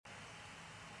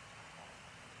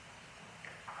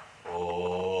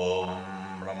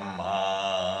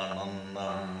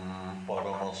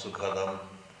सुखदं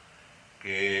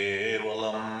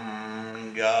केवलं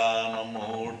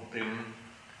ज्ञानमूर्तिं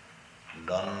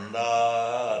गन्धातीतं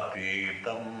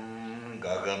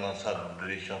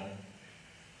गगनसदृशं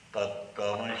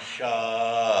तत्तमस्यादिलाक्षम्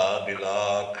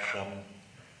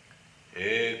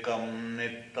एकं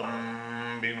नित्यं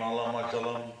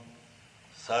विमलमचलं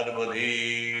सर्वधी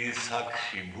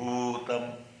साक्षिभूतं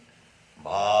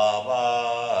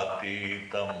भावातीतं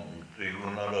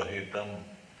त्रिगुणरहितं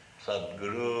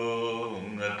सद्गुरुं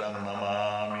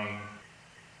Namami.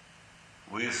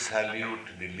 We salute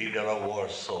the leader of our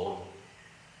soul,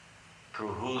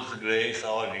 through whose grace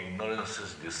our ignorance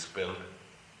is dispelled,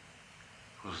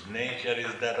 whose nature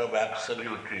is that of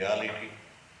absolute reality,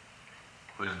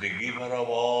 who is the giver of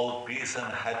all peace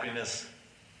and happiness,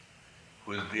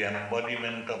 who is the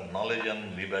embodiment of knowledge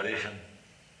and liberation,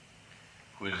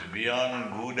 who is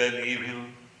beyond good and evil,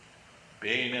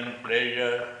 pain and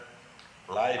pleasure,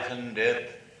 life and death,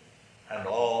 and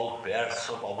all pairs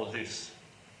of opposites,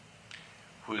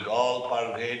 who is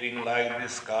all-pervading like the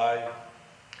sky,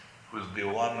 who is the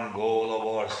one goal of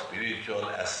our spiritual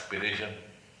aspiration,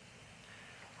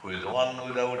 who is one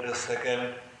without a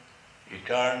second,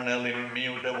 eternal,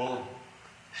 immutable,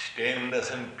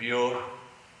 stainless and pure,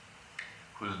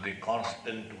 who is the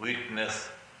constant witness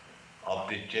of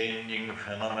the changing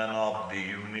phenomena of the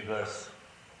universe.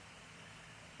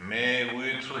 May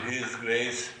we, through His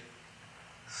grace,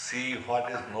 see what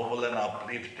is noble and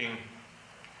uplifting.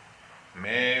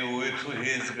 May we, through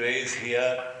His grace,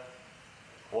 hear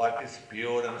what is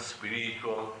pure and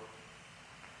spiritual.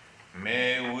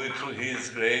 May we, through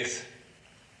His grace,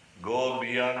 go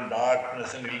beyond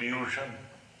darkness and illusion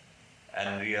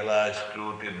and realize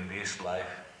truth in this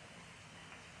life.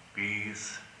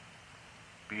 Peace,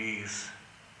 peace,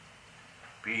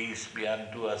 peace be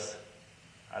unto us,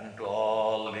 unto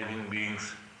all living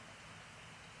beings.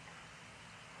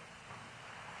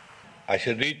 I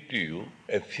shall read to you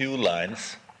a few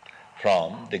lines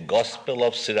from the Gospel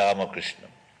of Sri Ramakrishna.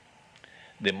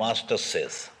 The Master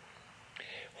says,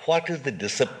 "What is the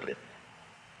discipline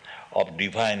of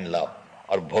divine love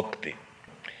or bhakti?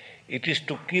 It is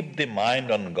to keep the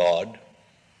mind on God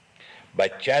by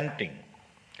chanting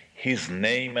His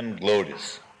name and glories.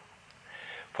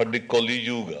 For the Kali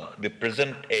Yuga, the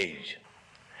present age,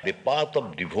 the path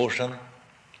of devotion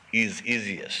is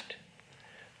easiest.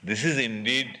 This is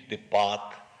indeed the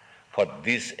path for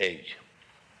this age.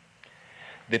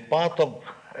 The path of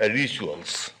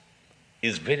rituals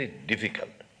is very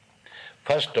difficult.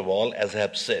 First of all, as I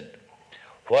have said,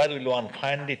 where will one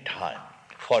find the time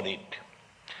for it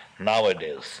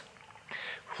nowadays?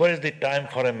 Where is the time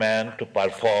for a man to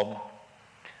perform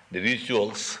the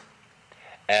rituals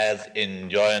as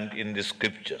enjoined in the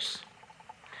scriptures?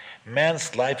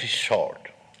 Man's life is short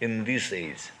in this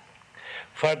age.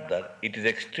 Further, it is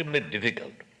extremely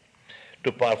difficult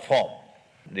to perform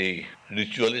the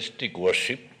ritualistic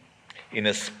worship in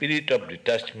a spirit of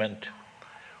detachment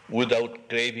without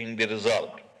craving the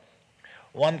result.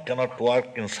 One cannot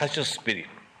work in such a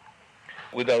spirit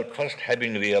without first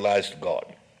having realized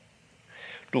God.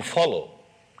 To follow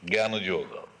Jnana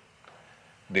Yoga,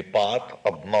 the path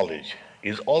of knowledge,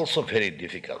 is also very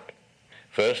difficult.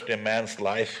 First, a man's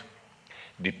life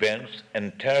depends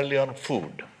entirely on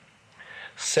food.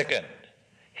 Second,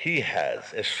 he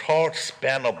has a short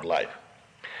span of life.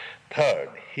 Third,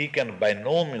 he can by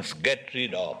no means get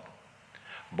rid of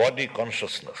body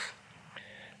consciousness.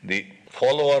 The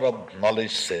follower of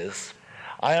knowledge says,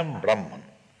 I am Brahman,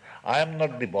 I am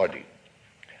not the body.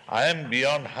 I am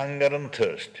beyond hunger and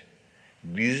thirst,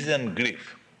 disease and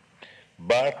grief,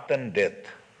 birth and death,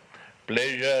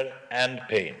 pleasure and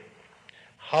pain.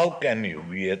 How can you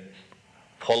be a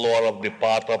follower of the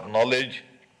path of knowledge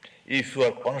if you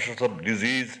are conscious of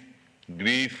disease,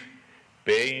 grief,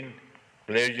 pain,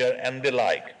 pleasure and the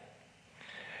like?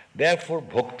 Therefore,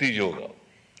 Bhakti Yoga,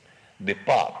 the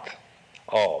path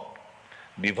of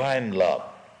divine love,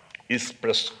 is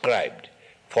prescribed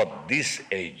for this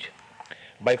age.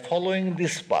 By following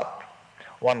this path,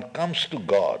 one comes to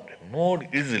God more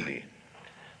easily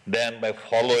than by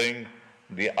following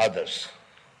the others.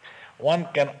 One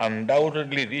can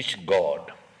undoubtedly reach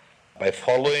God by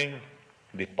following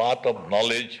the path of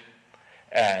knowledge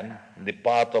and the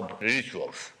path of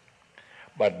rituals,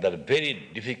 but they're very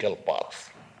difficult paths.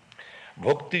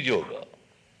 Bhakti Yoga,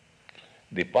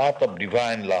 the path of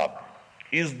divine love,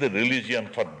 is the religion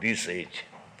for this age.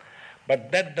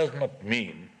 But that does not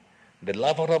mean the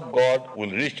lover of God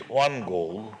will reach one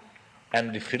goal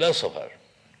and the philosopher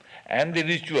and the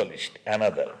ritualist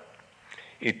another.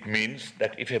 It means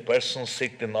that if a person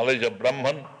seeks the knowledge of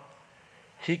Brahman,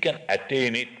 he can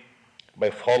attain it by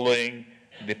following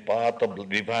the path of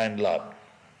divine love.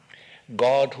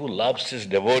 God who loves his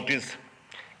devotees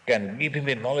can give him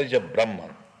a knowledge of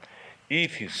Brahman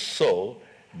if he so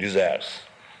desires.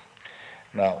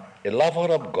 Now, a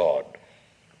lover of God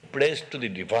prays to the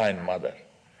Divine Mother,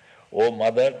 "O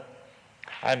Mother,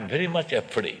 I am very much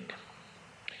afraid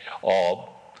of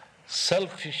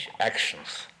selfish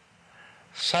actions.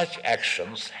 Such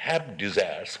actions have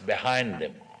desires behind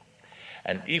them,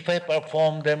 and if I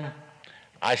perform them,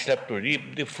 I shall have to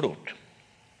reap the fruit.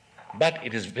 But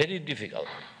it is very difficult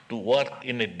to work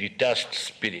in a detached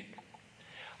spirit.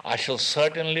 I shall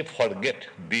certainly forget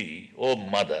thee, O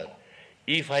Mother,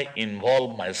 if I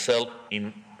involve myself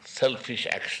in selfish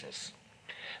actions.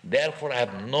 Therefore I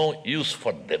have no use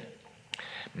for them.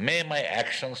 May my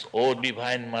actions, O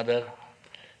Divine Mother,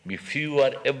 be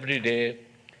fewer every day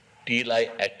till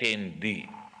I attain thee.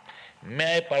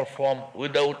 May I perform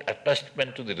without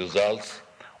attachment to the results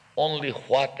only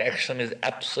what action is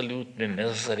absolutely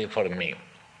necessary for me.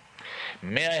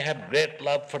 May I have great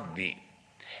love for thee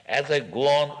as I go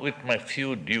on with my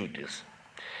few duties.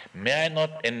 May I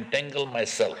not entangle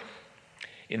myself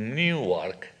in new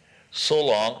work so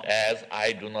long as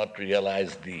I do not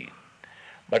realize thee,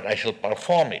 but I shall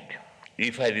perform it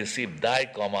if I receive thy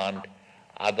command,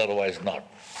 otherwise not."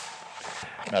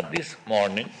 Now this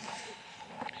morning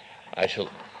I shall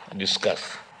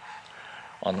discuss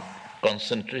on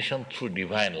concentration through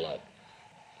divine love.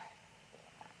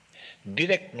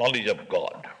 Direct knowledge of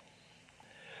God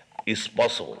is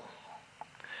possible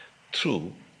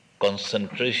through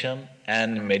concentration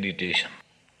and meditation,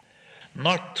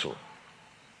 not through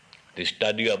the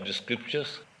study of the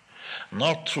scriptures,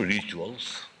 not through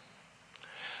rituals,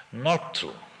 not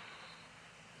through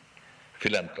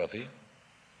philanthropy,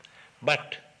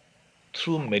 but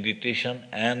through meditation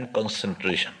and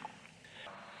concentration.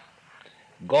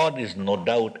 God is no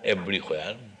doubt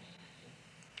everywhere,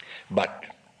 but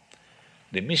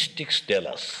the mystics tell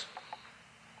us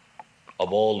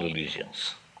of all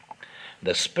religions,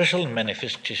 the special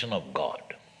manifestation of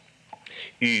God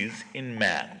is in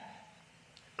man.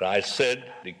 Christ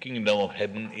said, "The kingdom of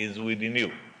heaven is within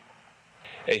you."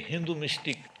 A Hindu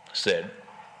mystic said,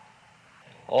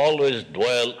 "Always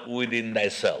dwell within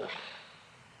thyself.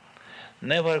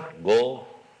 Never go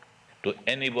to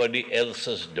anybody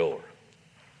else's door.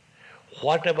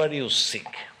 Whatever you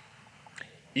seek,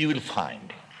 you will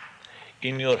find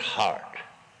in your heart,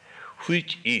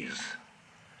 which is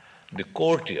the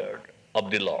courtyard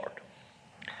of the Lord."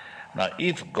 Now,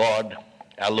 if God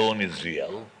alone is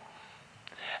real,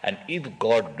 and if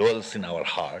God dwells in our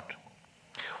heart,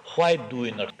 why do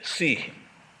we not see him?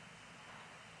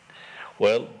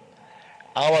 Well,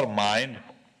 our mind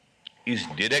is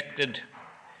directed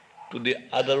to the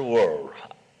other world,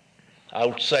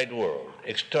 outside world,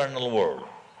 external world,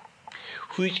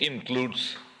 which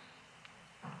includes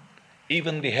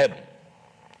even the heaven.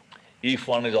 If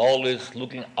one is always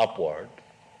looking upward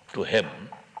to heaven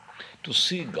to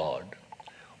see God,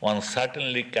 one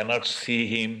certainly cannot see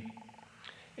him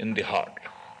in the heart.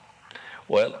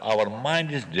 Well, our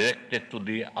mind is directed to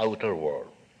the outer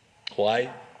world.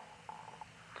 Why?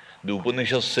 The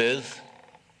Upanishad says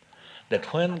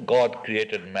that when God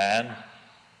created man,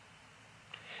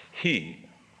 he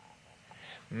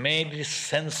made his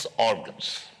sense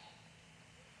organs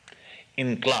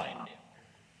inclined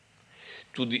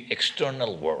to the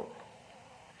external world.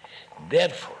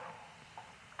 Therefore,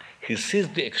 he sees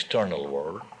the external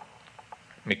world,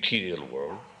 material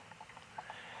world,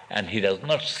 and he does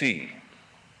not see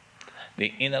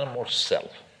the innermost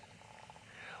self.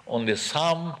 Only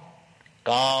some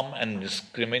calm and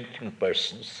discriminating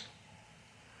persons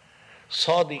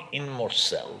saw the inmost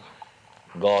self,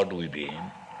 God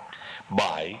within,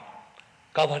 by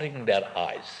covering their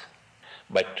eyes,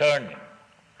 by turning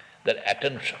their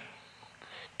attention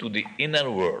to the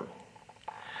inner world.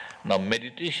 Now,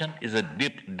 meditation is a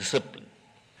deep discipline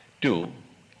to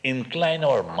incline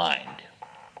our mind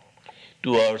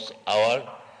towards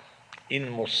our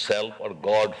inmost self or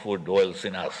God who dwells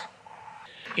in us.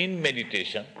 In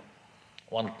meditation,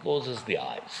 one closes the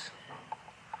eyes.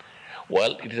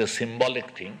 Well, it is a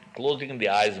symbolic thing. Closing the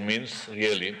eyes means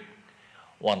really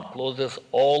one closes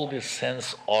all the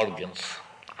sense organs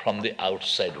from the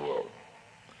outside world.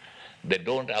 They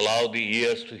don't allow the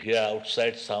ears to hear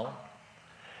outside sound,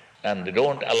 and they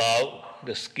don't allow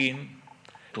the skin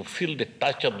to feel the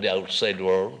touch of the outside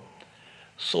world,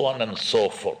 so on and so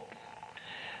forth.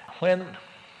 When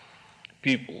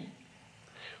people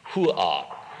who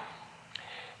are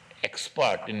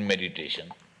expert in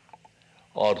meditation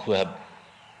or who have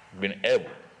been able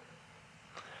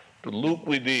to look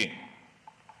within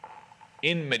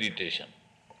in meditation,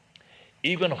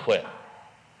 even when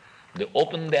they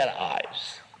open their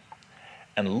eyes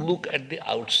and look at the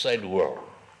outside world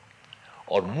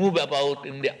or move about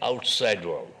in the outside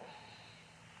world,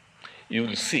 you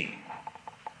will see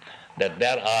that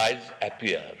their eyes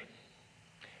appear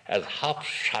as half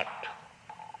shut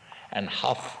and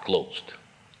half closed,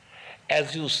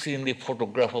 as you see in the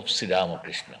photograph of Sri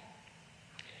Ramakrishna.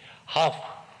 Half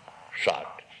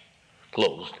shut,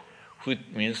 closed, which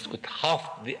means with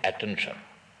half the attention.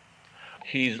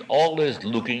 He is always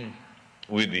looking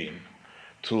within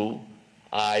through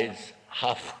eyes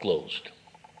half closed,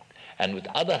 and with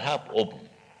other half open,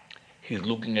 he is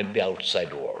looking at the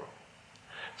outside world.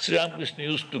 Sri Ramakrishna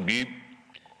used to give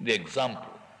the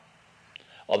example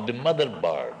of the mother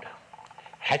bird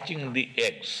hatching the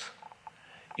eggs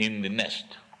in the nest.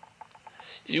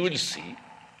 You will see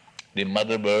the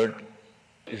mother bird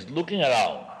is looking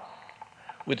around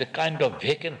with a kind of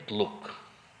vacant look,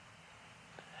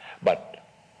 but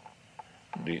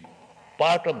the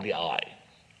part of the eye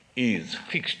is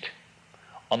fixed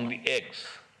on the eggs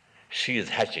she is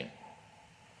hatching.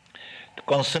 The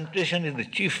concentration is the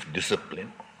chief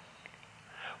discipline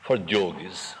for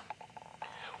yogis,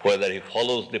 whether he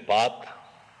follows the path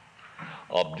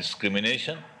of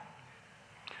discrimination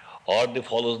or he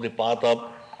follows the path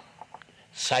of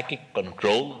psychic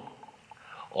control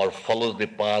or follows the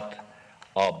path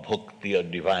of bhakti or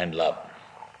divine love.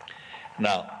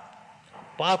 Now,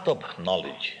 path of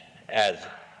knowledge, as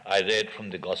I read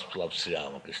from the Gospel of Sri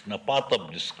Ramakrishna, path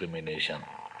of discrimination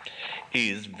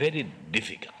is very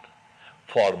difficult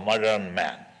for modern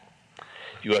man.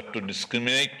 You have to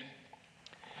discriminate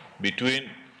between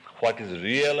what is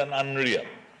real and unreal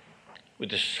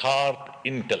with a sharp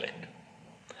intellect,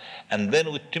 and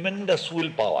then with tremendous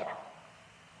willpower,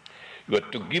 you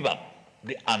have to give up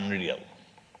the unreal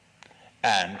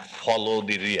and follow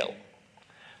the real.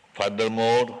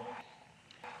 Furthermore,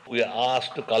 we are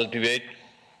asked to cultivate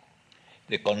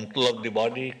the control of the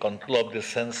body, control of the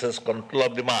senses, control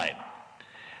of the mind.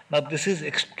 Now, this is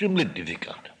extremely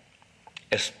difficult,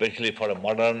 especially for a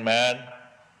modern man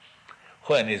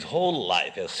when his whole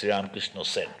life, as Sri Ramakrishna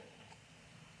said,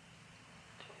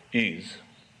 his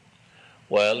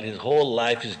whole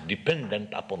life is dependent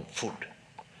upon food.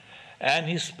 And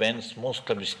he spends most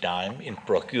of his time in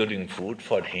procuring food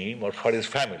for him or for his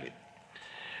family.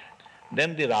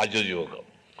 Then the Raja Yoga,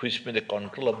 which means the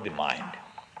control of the mind,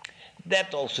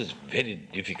 that also is very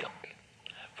difficult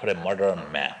for a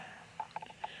modern man.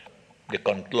 The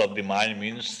control of the mind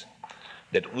means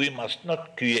that we must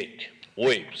not create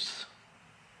waves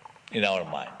in our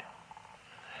mind.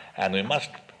 And we must,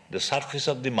 the surface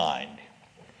of the mind,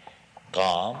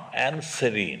 calm and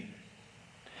serene.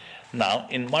 Now,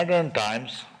 in modern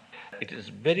times, it is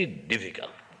very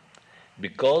difficult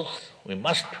because we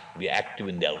must be active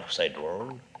in the outside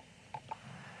world.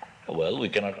 Well, we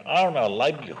cannot earn our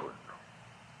livelihood.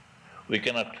 We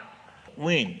cannot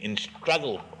win in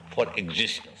struggle for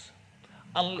existence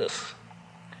unless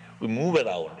we move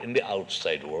around in the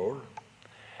outside world.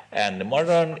 And the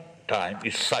modern time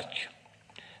is such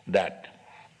that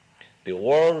the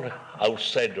world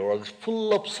outside the world is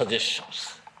full of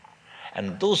suggestions,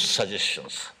 and those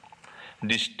suggestions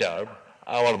disturb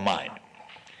our mind.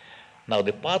 Now,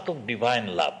 the path of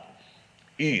divine love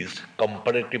is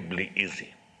comparatively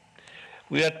easy.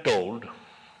 We are told,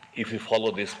 if we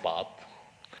follow this path,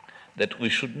 that we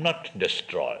should not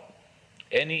destroy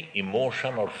any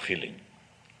emotion or feeling.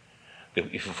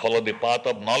 If you follow the path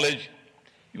of knowledge,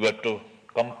 you have to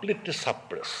completely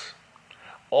suppress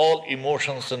all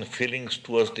emotions and feelings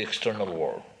towards the external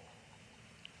world.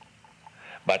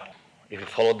 But if you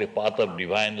follow the path of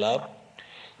divine love,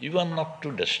 you are not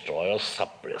to destroy or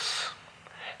suppress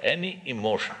any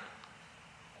emotion.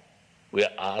 We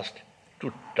are asked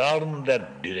to turn their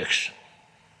direction,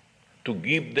 to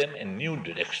give them a new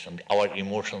direction, our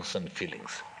emotions and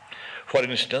feelings. For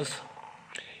instance,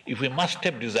 if we must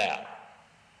have desire,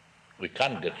 we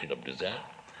can't get rid of desire,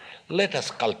 let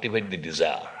us cultivate the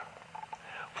desire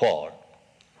for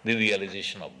the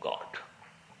realization of God.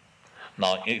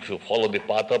 Now, if you follow the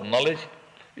path of knowledge,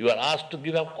 you are asked to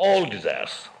give up all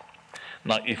desires.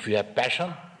 Now, if you have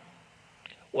passion,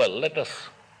 well, let us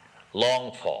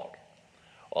long for,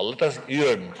 or let us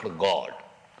yearn for God.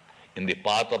 In the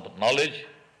path of knowledge,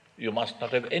 you must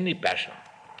not have any passion.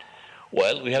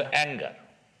 Well, we have anger.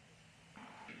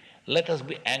 Let us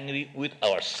be angry with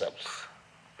ourselves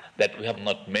that we have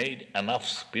not made enough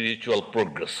spiritual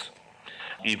progress.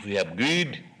 If we have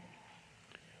greed,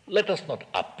 let us not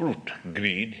uproot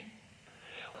greed.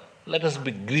 Let us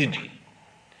be greedy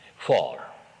for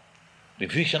the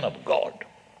vision of God.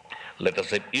 Let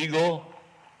us have ego.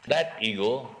 That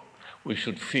ego we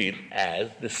should feel as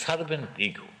the servant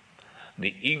ego,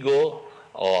 the ego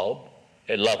of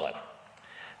a lover.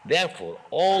 Therefore,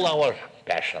 all our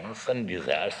passions and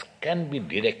desires can be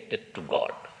directed to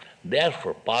God.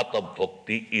 Therefore, path of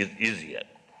bhakti is easier.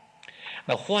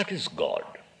 Now, what is God?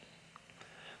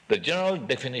 The general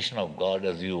definition of God,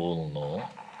 as you all know,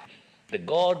 the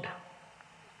God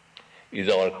is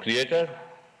our creator,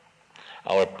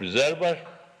 our preserver,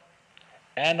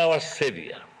 and our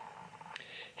savior.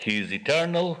 He is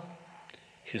eternal,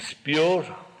 he is pure,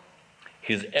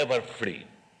 he is ever free.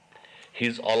 He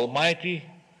is almighty,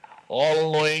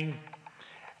 all-knowing,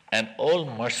 and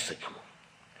all-merciful.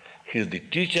 He is the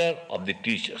teacher of the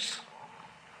teachers.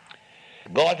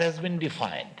 God has been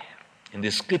defined in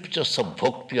the scriptures of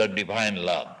bhakti or divine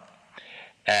love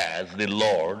as the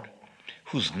Lord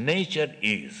whose nature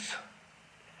is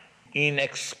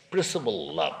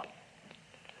inexpressible love.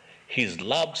 His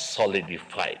love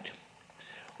solidified.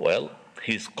 Well,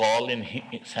 he is called in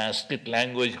Sanskrit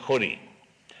language Hari.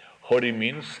 Hari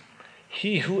means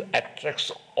he who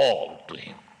attracts all to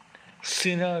him,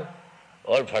 sinner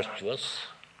or virtuous,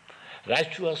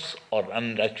 righteous or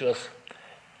unrighteous,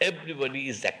 everybody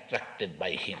is attracted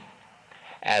by him,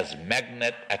 as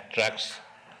magnet attracts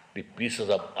the pieces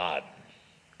of iron.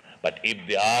 But if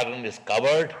the iron is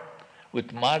covered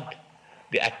with mud,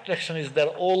 the attraction is there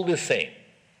all the same.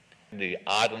 The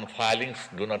iron filings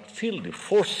do not feel the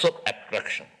force of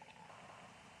attraction.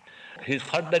 He is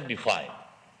further defined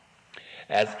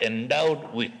as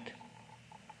endowed with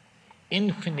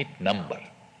infinite number,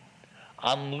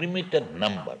 unlimited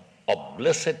number of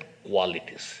blessed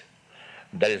qualities.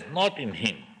 There is not in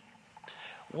him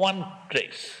one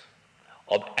trace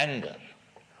of anger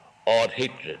or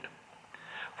hatred.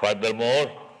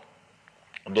 Furthermore,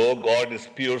 though God is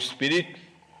pure spirit,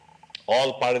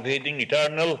 all-pervading,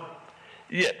 eternal,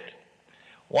 yet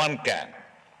one can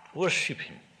worship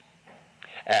him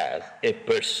as a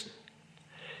person.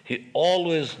 He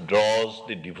always draws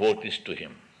the devotees to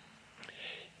him.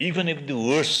 Even if the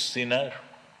worst sinner,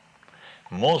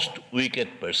 most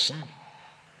wicked person,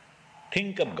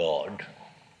 think of God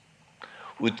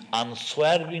with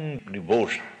unswerving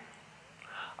devotion,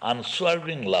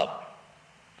 unswerving love.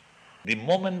 The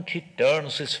moment he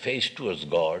turns his face towards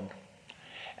God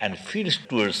and feels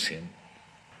towards him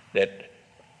that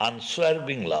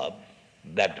unswerving love,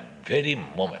 that very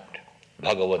moment,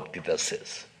 Bhagavad Gita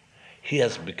says, he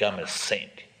has become a saint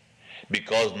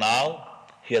because now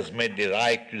he has made the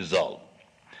right resolve.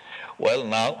 Well,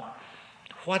 now,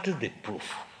 what is the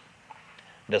proof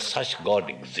that such God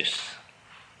exists?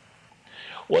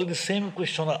 Well, the same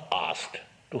question I asked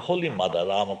to Holy Mother,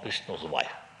 Ramakrishna's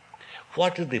wife.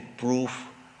 What is the proof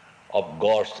of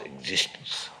God's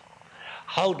existence?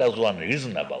 How does one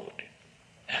reason about it?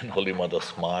 And Holy Mother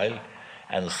smiled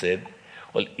and said,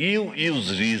 well, you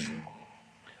use reason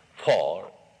for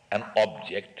an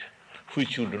object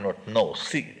which you do not know.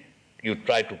 See, you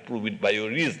try to prove it by your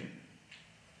reason.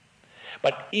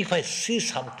 But if I see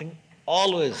something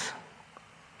always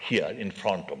here in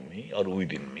front of me or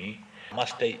within me,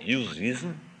 must I use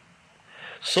reason?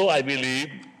 So I believe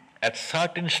at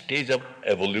certain stage of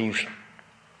evolution,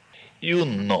 you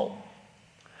know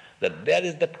that there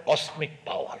is that cosmic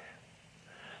power,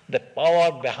 the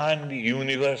power behind the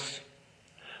universe,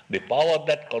 the power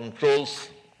that controls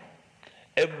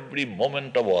every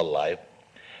moment of our life.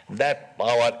 That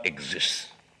power exists.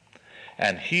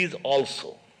 And he is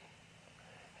also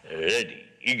ready,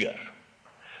 eager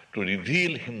to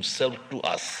reveal himself to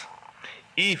us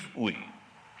if we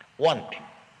want him,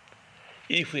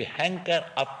 if we hanker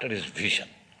after his vision.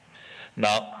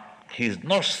 Now, he is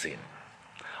not seen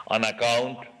on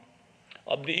account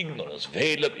of the ignorance,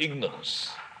 veil of ignorance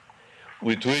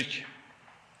with which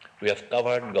we have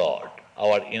covered God,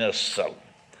 our inner self.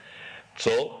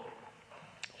 So,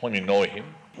 when we know him,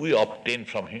 we obtain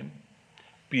from him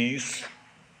peace,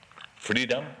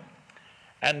 freedom,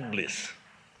 and bliss.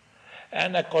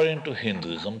 And according to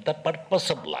Hinduism, the purpose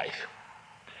of life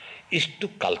is to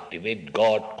cultivate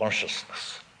God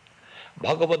consciousness.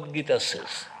 Bhagavad Gita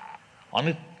says,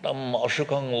 Anittam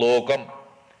ashukam lokam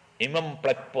imam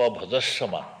pratva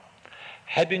bhajasama.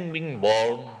 Having been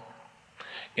born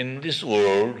in this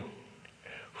world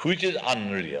which is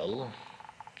unreal,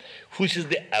 which is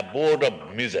the abode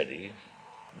of misery,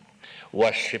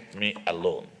 worship me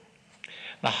alone.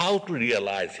 Now, how to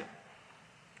realize him?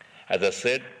 As I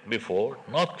said before,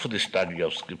 not through the study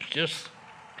of scriptures,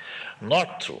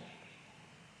 not through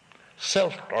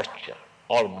self-torture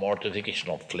or mortification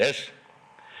of flesh,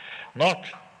 not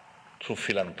through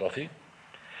philanthropy,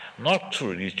 not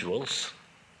through rituals.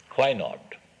 Why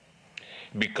not?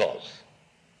 Because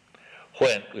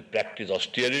when we practice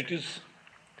austerities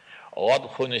or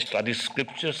when we study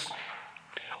scriptures,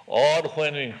 or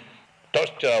when we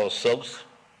torture ourselves,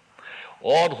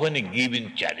 or when we give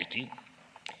in charity,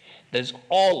 there is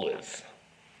always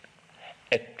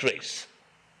a trace,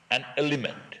 an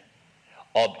element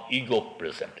of ego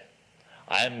present.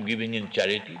 I am giving in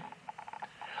charity,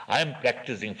 I am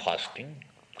practicing fasting,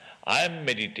 I am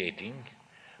meditating,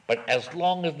 but as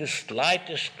long as the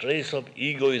slightest trace of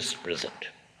ego is present,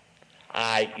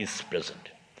 I is present,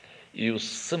 you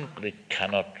simply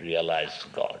cannot realize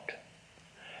God.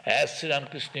 As Sri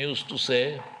Ramakrishna used to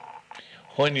say,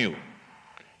 when you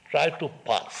try to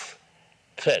pass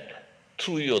thread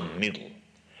through your needle,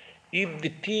 if the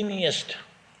teeniest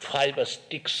fiber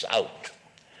sticks out,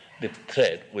 the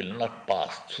thread will not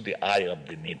pass through the eye of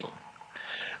the needle.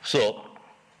 So,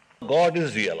 God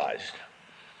is realized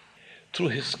through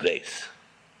His grace.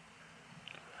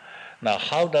 Now,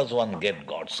 how does one get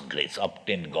God's grace,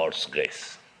 obtain God's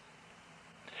grace?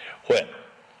 When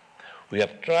we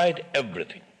have tried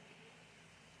everything,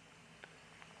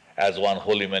 as one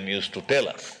holy man used to tell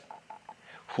us,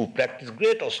 who practiced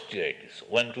great austerities,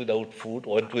 went without food,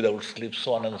 went without sleep,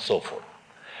 so on and so forth.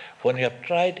 When we have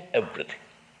tried everything,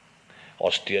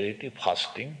 austerity,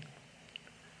 fasting,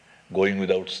 going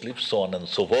without sleep, so on and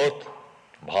so forth,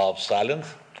 vow of silence,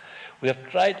 we have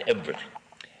tried everything.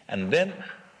 And then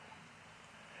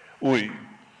we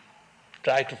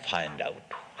try to find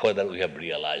out whether we have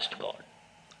realized God.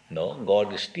 No,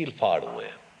 God is still far away.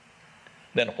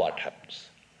 Then what happens?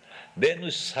 Then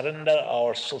we surrender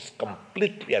ourselves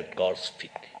completely at God's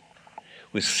feet.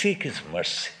 We seek His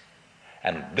mercy,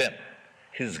 and then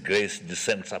His grace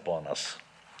descends upon us.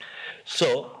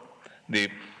 So, the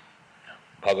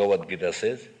Bhagavad Gita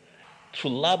says,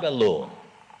 through love alone,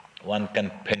 one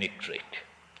can penetrate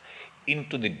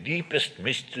into the deepest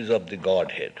mysteries of the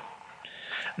Godhead.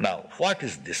 Now, what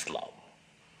is this love?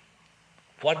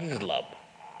 What is love?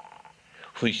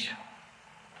 Which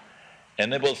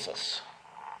enables us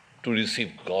to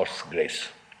receive God's grace.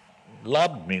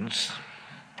 Love means,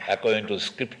 according to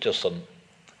scriptures on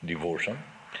devotion,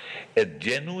 a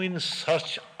genuine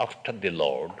search after the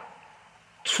Lord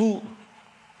through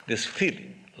this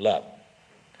feeling, love.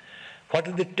 What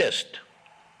is the test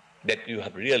that you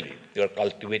are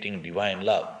cultivating divine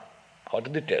love? What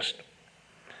is the test?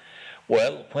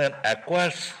 Well, when one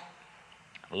acquires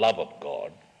love of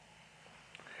God,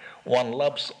 one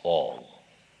loves all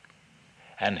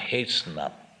and hates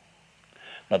none.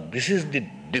 Now, this is the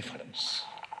difference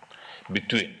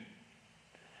between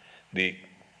the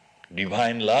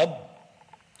divine love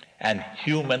and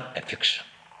human affection.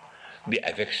 The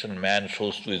affection man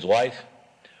shows to his wife,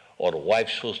 or wife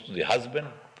shows to the husband,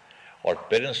 or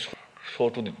parents show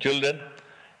to the children,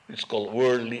 it's called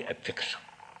worldly affection.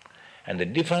 And the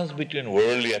difference between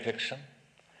worldly affection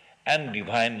and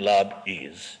divine love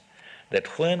is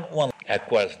that when one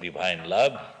acquires divine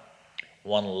love,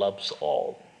 one loves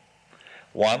all.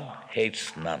 One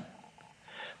hates none.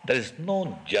 There is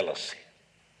no jealousy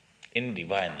in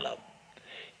divine love.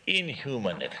 In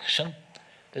human affection,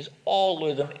 there is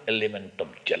always an element of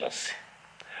jealousy,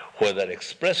 whether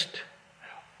expressed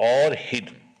or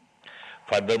hidden.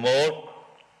 Furthermore,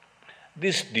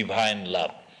 this divine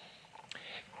love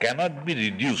cannot be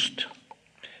reduced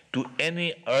to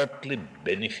any earthly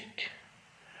benefit.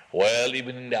 Well,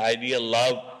 even in the ideal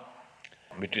love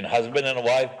between husband and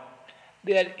wife,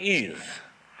 there is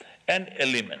an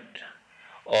element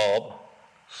of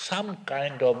some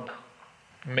kind of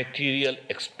material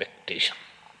expectation.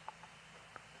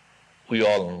 We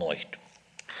all know it.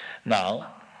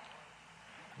 Now,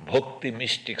 Bhakti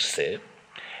mystics say,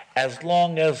 as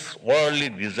long as worldly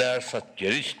desires are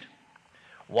cherished,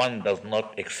 one does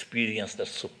not experience the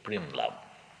supreme love.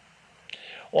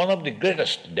 One of the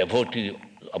greatest devotees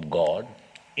of God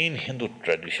in Hindu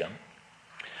tradition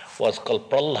was called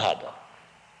Prahlada,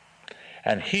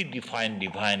 and he defined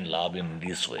divine love in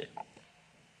this way.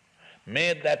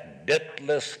 May that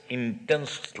deathless,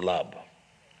 intense love,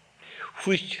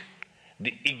 which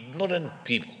the ignorant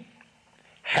people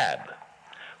have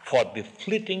for the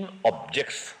fleeting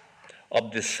objects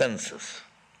of the senses,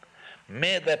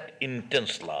 may that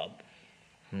intense love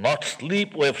not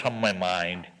slip away from my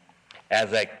mind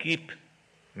as I keep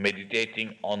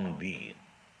meditating on thee.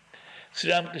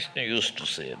 Sri Ramakrishna used to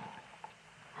say,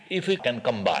 if we can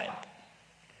combine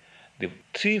the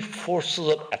three forces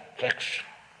of attraction,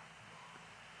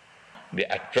 the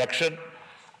attraction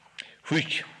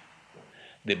which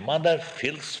the mother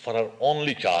feels for her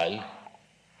only child,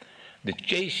 the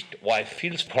chaste wife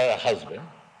feels for her husband,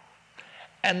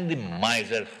 and the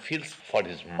miser feels for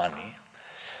his money,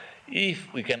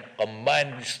 if we can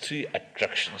combine these three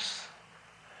attractions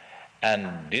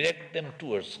and direct them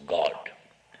towards God,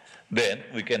 then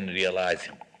we can realize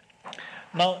Him.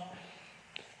 Now,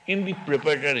 in the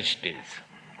preparatory stage,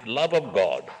 love of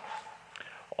God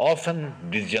often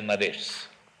degenerates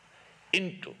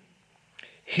into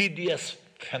hideous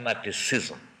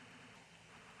fanaticism.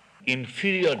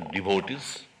 Inferior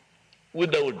devotees,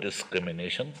 without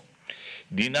discrimination,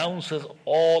 denounces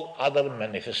all other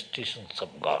manifestations of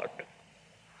God.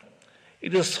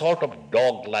 It is a sort of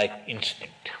dog-like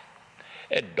instinct.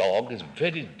 A dog is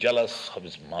very jealous of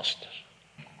his master.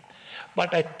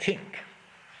 But I think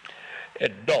a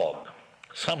dog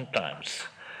sometimes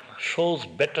shows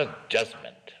better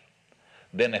judgment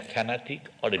than a fanatic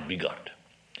or a bigot,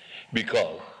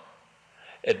 because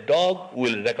a dog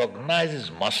will recognize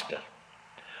his master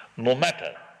no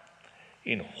matter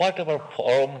in whatever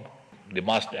form the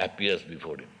master appears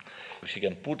before him. He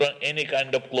can put on any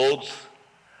kind of clothes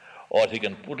or he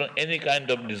can put on any kind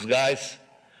of disguise,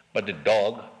 but the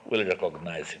dog will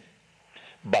recognize him.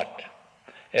 But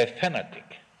a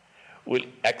fanatic will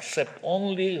accept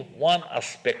only one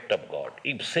aspect of God.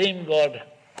 If same God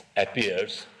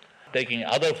appears taking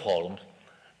other forms,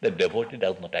 the devotee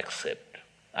does not accept.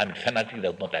 Fanatic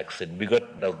does not accept,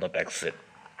 bigot does not accept.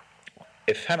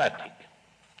 A fanatic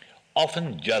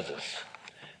often judges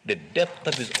the depth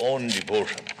of his own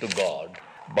devotion to God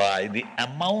by the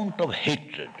amount of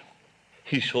hatred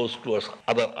he shows towards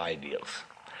other ideals.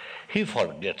 He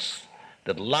forgets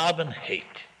that love and hate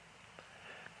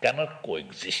cannot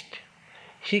coexist.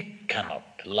 He cannot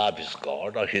love his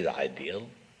God or his ideal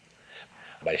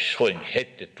by showing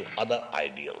hatred to other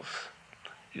ideals.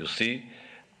 You see,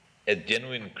 a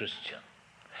genuine Christian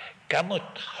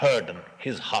cannot harden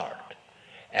his heart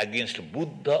against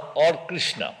Buddha or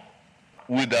Krishna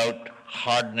without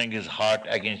hardening his heart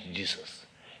against Jesus.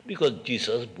 Because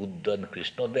Jesus, Buddha, and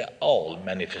Krishna, they are all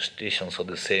manifestations of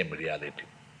the same reality.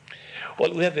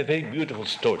 Well, we have a very beautiful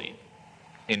story.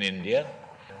 In India,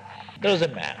 there was a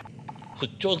man whose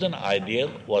chosen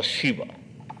ideal was Shiva,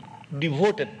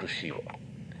 devoted to Shiva,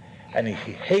 and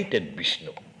he hated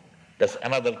Vishnu. That's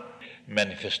another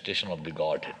manifestation of the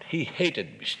Godhead. He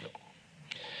hated Vishnu.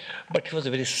 But he was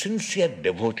a very sincere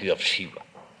devotee of Shiva,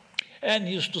 and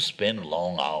he used to spend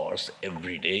long hours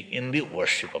every day in the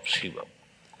worship of Shiva.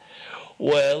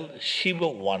 Well, Shiva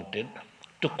wanted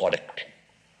to correct him.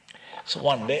 So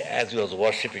one day, as he was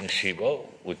worshipping Shiva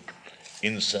with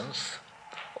incense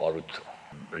or with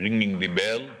ringing the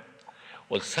bell,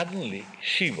 well, suddenly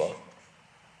Shiva,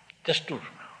 just to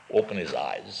open his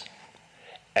eyes,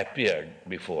 appeared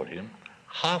before him,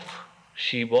 half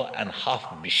Shiva and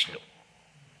half Vishnu.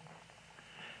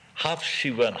 Half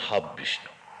Shiva and half Vishnu.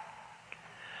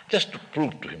 Just to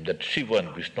prove to him that Shiva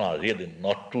and Vishnu are really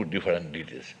not two different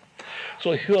deities.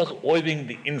 So he was waving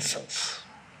the incense,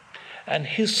 and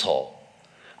he saw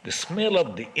the smell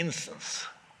of the incense,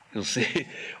 you see,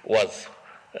 was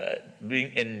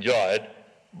being enjoyed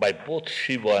by both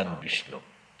Shiva and Vishnu.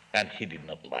 And he did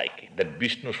not like it, that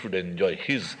Vishnu should enjoy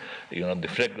his, the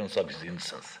fragrance of his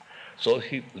incense. So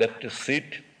he left his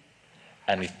seat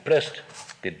and he pressed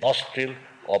the nostril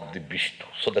of the Vishnu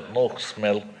so that no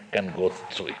smell can go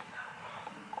through it.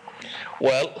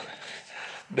 Well,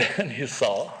 then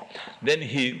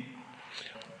he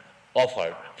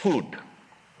offered food,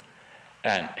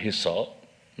 and he saw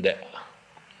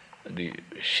the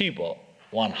Shiva,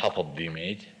 one half of the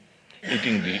image,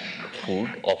 eating the food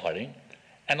offering,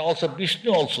 and also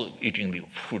Vishnu also eating the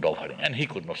food offering, and he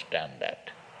could not stand that.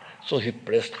 So he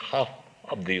pressed half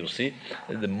of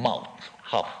the mouth,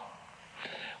 half.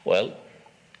 Well,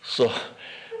 so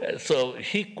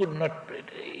he could not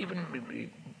even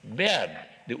bear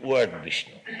the word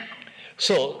Vishnu.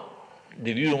 So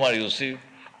the rumor,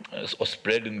 was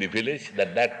spread in the village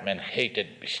that man hated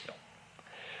Vishnu.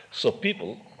 So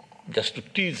people, just to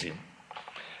tease him,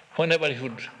 whenever he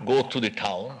would go to the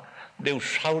town, they would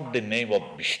shout the name of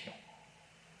Vishnu.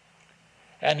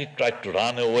 And he tried to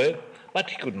run away, but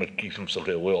he could not keep himself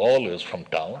away always from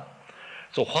town.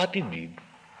 So what he did,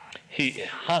 he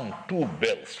hung 2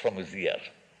 bells from his ear.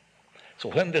 So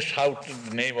when they shouted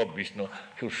the name of Vishnu,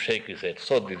 he would shake his head.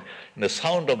 So the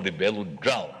sound of the bell would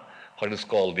drown what is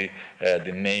called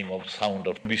the name of sound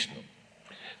of Vishnu.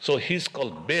 So he's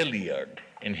called bell-eared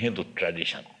in Hindu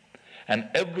tradition. And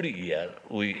every year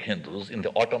we Hindus, in the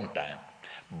autumn time,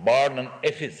 burn an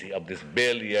effigy of this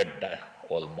bell-eared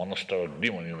monster or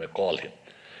demon, you may call him,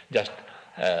 just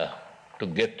to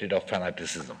get rid of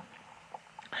fanaticism.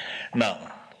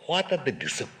 Now, what are the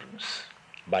disciplines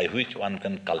by which one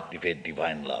can cultivate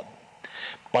divine love?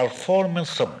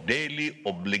 Performance of daily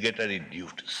obligatory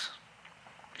duties.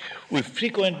 We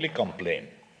frequently complain,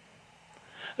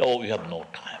 we have no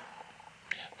time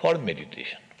for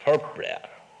meditation, for prayer,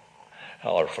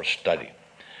 or for study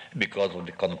because of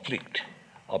the conflict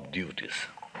of duties.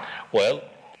 Well,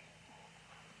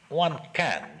 one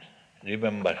can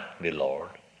remember the Lord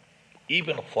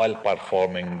even while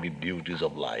performing the duties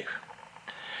of life.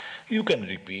 You can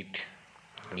repeat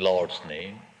the Lord's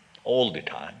name all the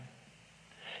time,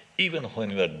 even when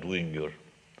you are doing your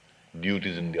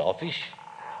duties in the office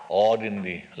or in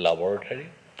the laboratory,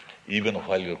 even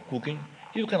while you're cooking,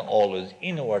 you can always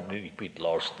inwardly repeat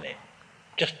Lord's name.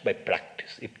 Just by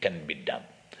practice, it can be done.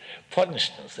 For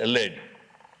instance, a lady,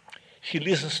 she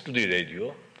listens to the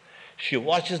radio, she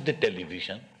watches the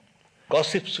television,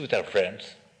 gossips with her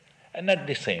friends, and at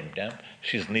the same time,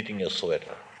 she's knitting a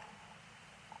sweater.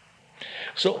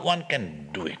 So one can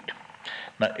do it.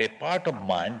 Now, a part of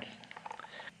mind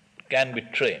can be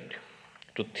trained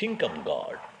to think of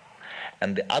God,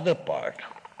 and the other part,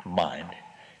 mind,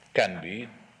 can be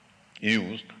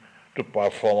used to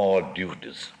perform our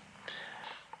duties.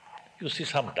 You see,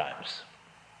 sometimes,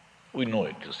 we know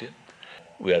it, you see,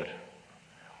 we are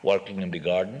working in the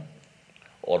garden,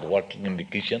 or working in the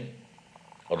kitchen,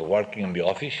 or working in the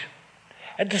office.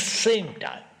 At the same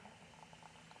time,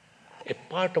 a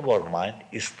part of our mind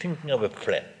is thinking of a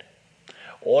friend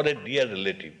or a dear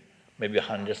relative, maybe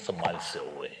hundreds of miles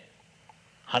away.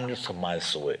 Hundreds of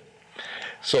miles away.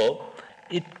 So,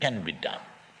 it can be done.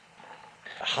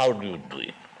 How do you do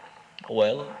it?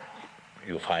 Well,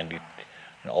 you find it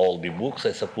in all the books,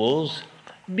 I suppose.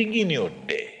 Begin your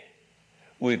day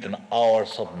with an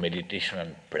hours of meditation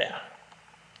and prayer.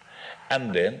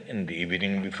 And then in the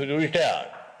evening before you retire,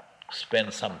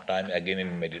 spend some time again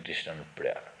in meditation and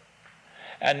prayer.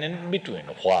 And in between,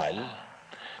 while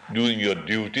doing your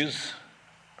duties,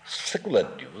 secular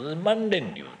duties,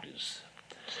 mundane duties,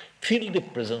 feel the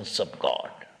presence of God.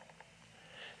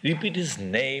 Repeat His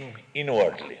name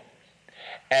inwardly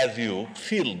as you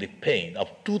feel the pain of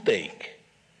toothache,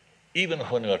 even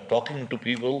when you are talking to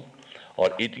people or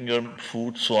eating your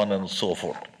food, so on and so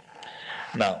forth.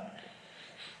 Now,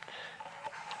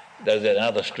 there's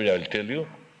another story I will tell you,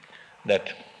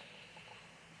 that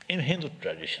in Hindu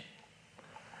tradition,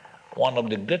 one of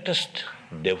the greatest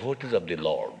devotees of the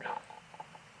Lord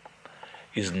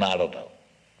is Narada.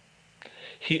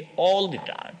 He all the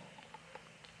time,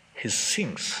 he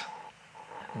sings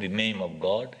the name of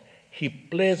God, he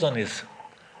plays on his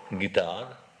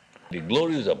guitar the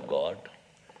glories of God.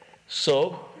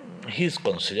 So he is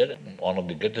considered one of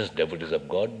the greatest devotees of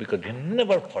God because he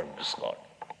never forgets God.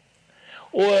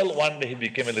 Well, one day he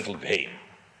became a little vain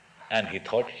and he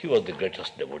thought he was the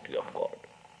greatest devotee of God.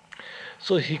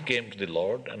 So he came to the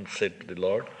Lord and said to the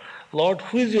Lord, Lord,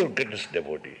 who is your greatest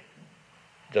devotee?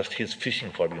 Just he's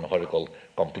fishing for, what you call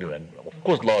compliment. Of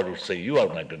course, Lord would say, you are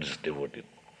my greatest devotee.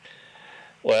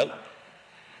 Well,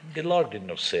 the Lord did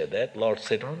not say that. Lord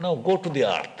said, now go to the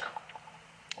earth.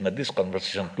 Now this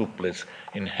conversation took place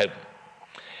in heaven.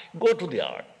 Go to the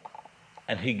earth.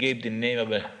 And he gave the name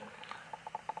of a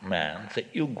man, said,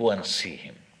 you go and see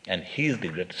him. And he is the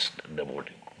greatest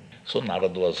devotee. So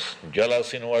Narada was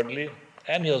jealous inwardly,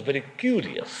 and he was very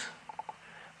curious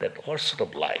that what sort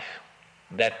of life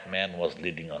that man was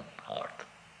leading on earth.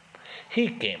 He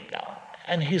came down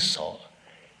and he saw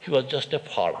he was just a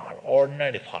farmer,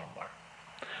 ordinary farmer.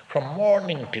 From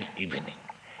morning till evening,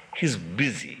 he's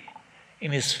busy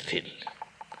in his field.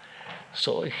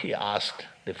 So he asked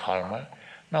the farmer,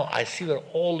 now I see you're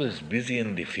always busy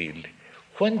in the field.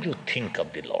 When do you think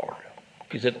of the Lord?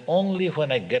 He said, only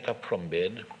when I get up from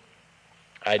bed,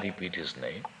 I repeat his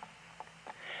name.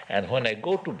 And when I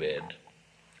go to bed,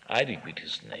 I repeat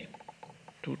his name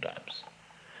 2 times.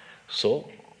 So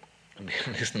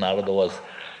this Narada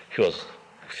felt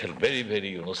very,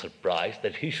 very, surprised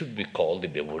that he should be called the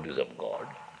devotees of God.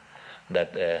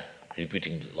 That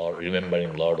repeating Lord,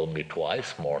 remembering Lord only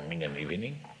twice, morning and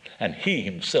evening. And he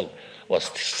himself was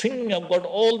singing of God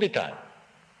all the time.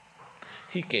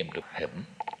 He came to heaven.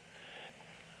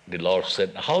 The Lord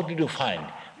said, how did you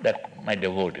find that my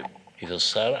devotee? He said,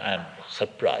 sir, I am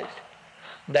surprised.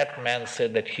 That man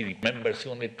said that he remembers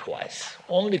you only twice.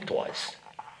 Only twice.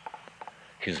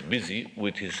 He's busy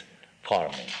with his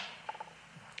farming.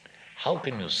 How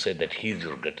can you say that he is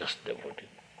your greatest devotee?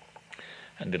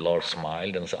 And the Lord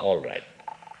smiled and said, all right,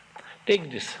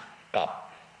 take this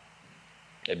cup,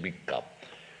 a big cup,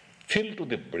 fill to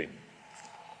the brim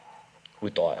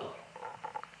with oil.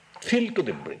 Fill to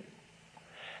the brim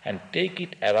and take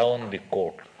it around the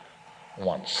court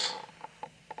once.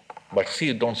 But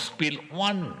see, don't spill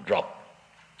 1 drop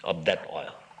of that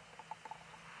oil.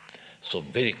 So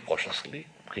very cautiously,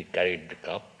 he carried the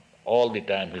cup. All the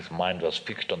time his mind was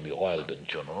fixed on the oil,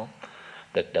 don't you know,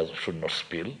 that should not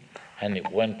spill. And he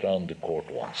went around the court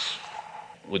once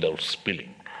without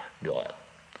spilling the oil.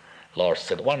 Lord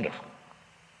said, wonderful.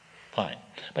 Fine.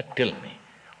 But tell me,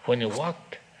 when you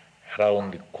walked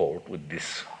around the court with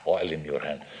this oil in your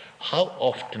hand, how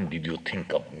often did you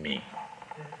think of me?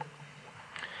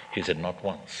 He said, not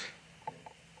once.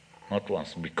 Not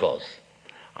once, because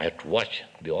I have to watch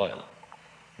the oil.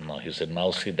 Now he said,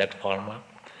 now see that farmer?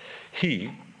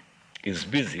 He is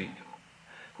busy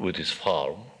with his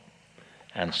farm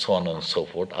and so on and so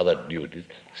forth, other duties.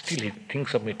 Still he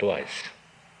thinks of me twice.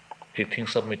 He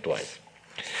thinks of me twice.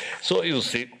 So you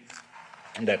see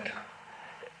that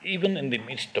even in the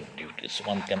midst of duties,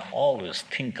 one can always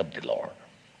think of the Lord.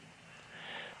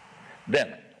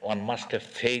 Then one must have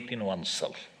faith in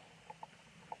oneself.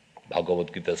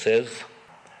 Bhagavad Gita says,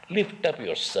 lift up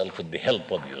yourself with the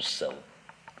help of yourself.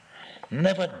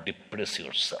 Never depress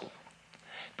yourself,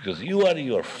 because you are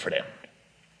your friend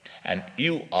and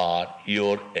you are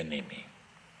your enemy.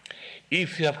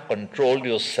 If you have controlled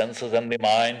your senses and the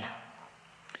mind,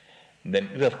 then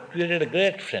you have created a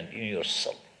great friend in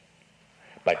yourself.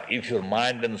 But if your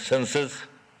mind and senses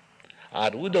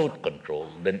are without control,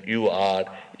 then you are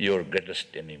your greatest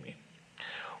enemy.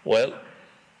 Well,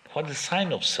 what is the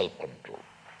sign of self-control?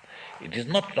 It is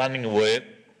not running away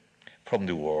from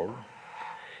the world.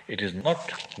 It is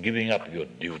not giving up your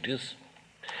duties,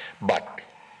 but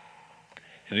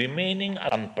remaining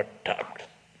unperturbed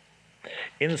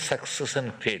in success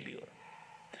and failure,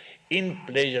 in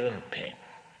pleasure and pain,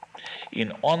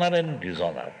 in honor and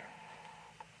dishonor,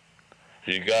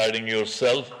 regarding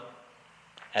yourself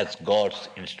as God's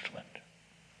instrument.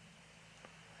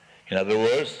 In other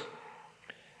words,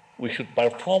 we should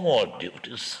perform our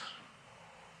duties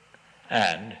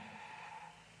and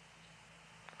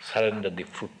surrender the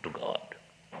fruit to God,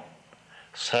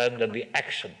 surrender the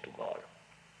action to God.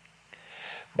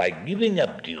 By giving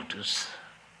up duties,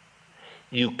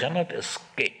 you cannot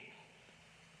escape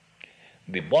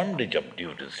the bondage of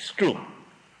duties. It's true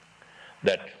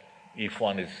that if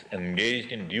one is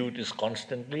engaged in duties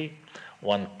constantly,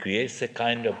 one creates a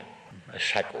kind of a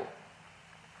shackle.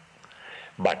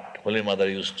 But Holy Mother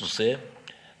used to say,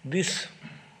 this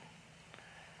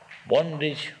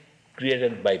bondage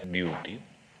created by duty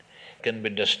can be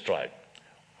destroyed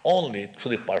only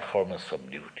through the performance of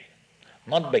duty,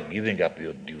 not by giving up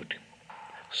your duty.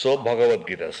 So Bhagavad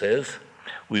Gita says,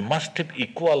 we must have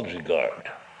equal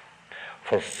regard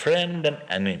for friend and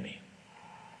enemy.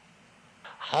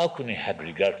 How can we have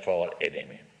regard for our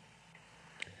enemy?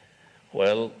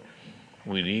 Well,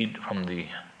 we read from the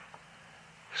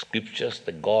scriptures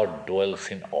that God dwells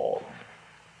in all.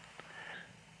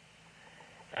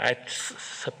 I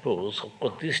suppose, of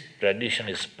course, this tradition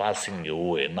is passing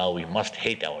away. Now we must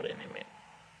hate our enemy.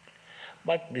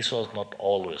 But this was not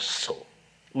always so.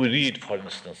 We read, for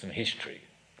instance, in history,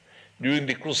 during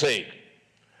the Crusade,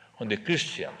 when the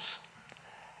Christians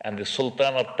and the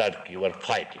Sultan of Turkey were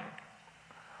fighting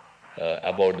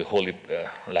about the Holy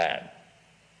Land,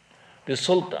 the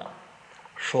Sultan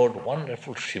showed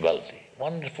wonderful chivalry,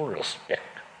 wonderful respect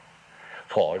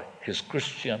for his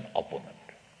Christian opponent.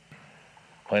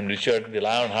 When Richard the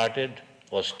Lion-Hearted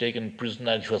was taken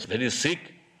prisoner, he was very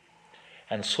sick,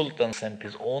 and Sultan sent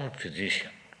his own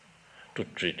physician to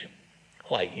treat him.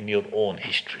 Why? In your own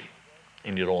history,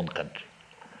 in your own country.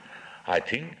 I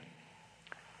think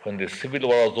when the Civil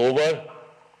War was over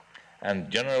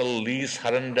and General Lee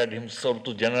surrendered himself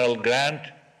to General Grant,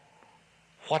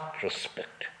 what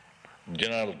respect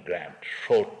General Grant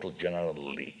showed to General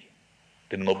Lee,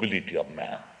 the nobility of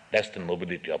man. That's the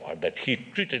nobility of heart, that he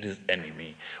treated his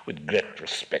enemy with great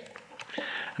respect.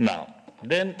 Now,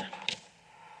 then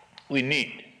we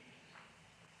need,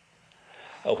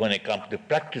 when it comes to the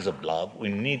practice of love, we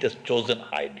need a chosen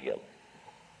ideal.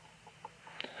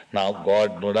 Now,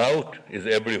 God, no doubt, is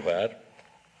everywhere,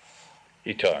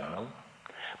 eternal,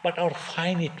 but our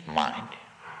finite mind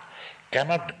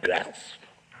cannot grasp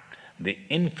the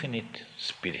infinite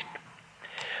spirit.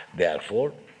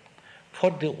 Therefore, for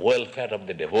the welfare of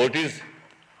the devotees,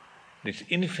 this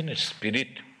infinite spirit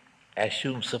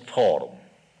assumes a form.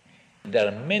 There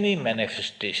are many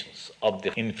manifestations of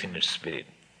the infinite spirit.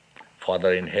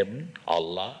 Father in heaven,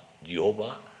 Allah,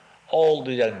 Jehovah, all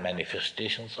these are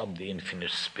manifestations of the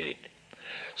infinite spirit.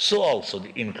 So also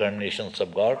the incarnations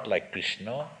of God like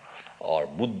Krishna or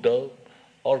Buddha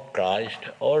or Christ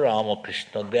or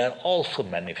Ramakrishna, they are also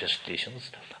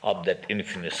manifestations of that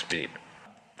infinite spirit.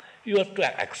 You have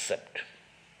to accept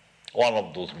one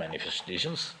of those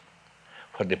manifestations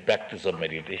for the practice of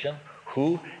meditation,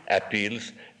 who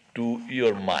appeals to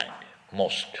your mind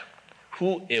most,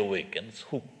 who awakens,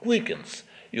 who quickens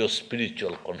your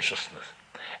spiritual consciousness.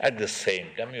 At the same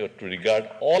time, you have to regard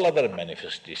all other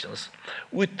manifestations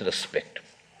with respect.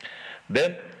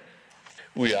 Then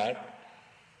we are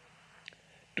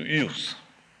to use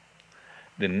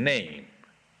the name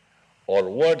or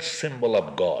word symbol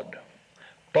of God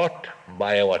taught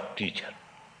by our teacher.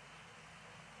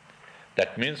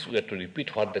 That means we have to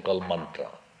repeat what they call mantra,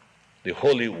 the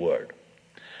holy word.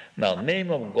 Now,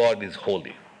 name of God is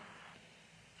holy.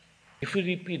 If we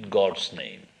repeat God's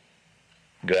name,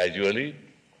 gradually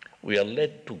we are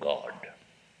led to God.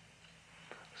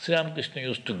 Sri Ramakrishna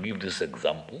used to give this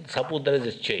example. Suppose there is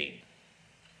a chain.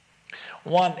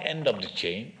 One end of the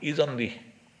chain is on the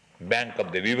bank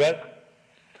of the river,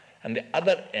 and the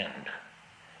other end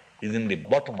is in the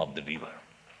bottom of the river.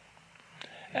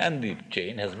 And the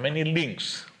chain has many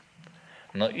links.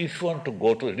 Now, if you want to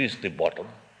go to reach the bottom,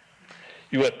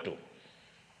 you have to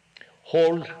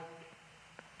hold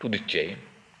to the chain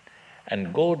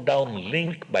and go down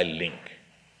link by link.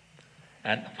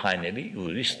 And finally, you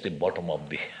reach the bottom of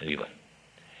the river.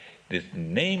 The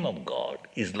name of God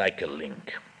is like a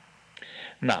link.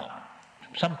 Now,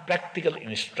 some practical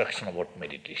instruction about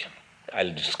meditation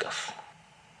I'll discuss.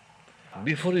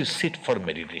 Before you sit for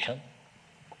meditation,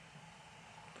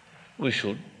 we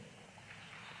should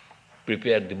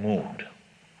prepare the mood.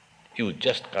 You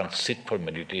just can't sit for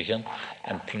meditation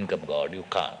and think of God. You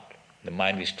can't. The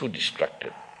mind is too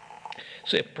distracted.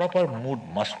 So a proper mood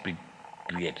must be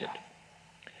created.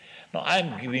 Now I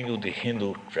am giving you the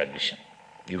Hindu tradition.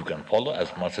 You can follow as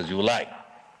much as you like.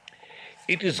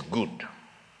 It is good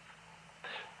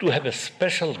to have a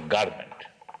special garment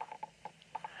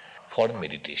for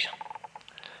meditation.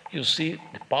 You see,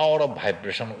 the power of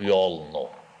vibration we all know.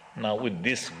 Now with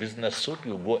this business suit,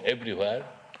 you go everywhere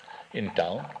in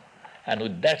town, and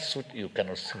with that suit you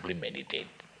cannot simply meditate.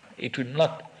 It will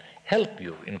not help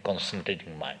you in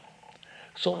concentrating mind.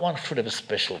 So one should have a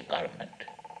special garment,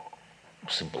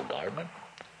 simple garment,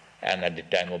 and at the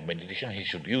time of meditation he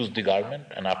should use the garment,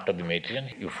 and after the meditation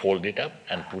you fold it up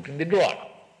and put in the drawer.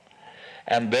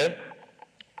 And then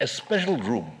a special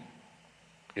room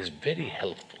is very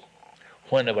helpful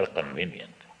whenever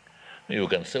convenient. You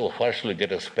can say, well, why should we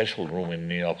get a special room in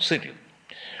New York City?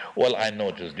 Well, I know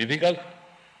it is difficult,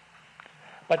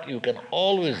 but you can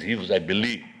always use, I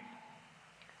believe,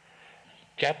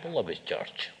 chapel of a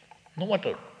church, no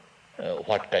matter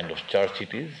what kind of church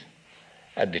it is.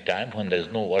 At the time when there is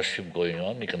no worship going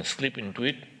on, you can slip into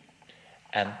it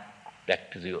and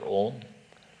practice your own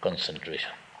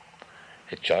concentration.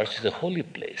 A church is a holy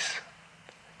place.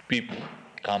 People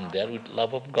come there with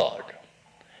love of God.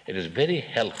 It is very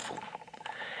helpful.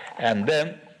 And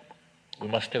then we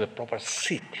must have a proper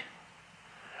seat.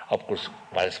 Of course,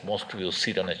 perhaps most of you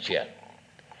sit on a chair.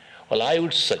 Well, I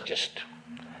would suggest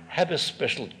have a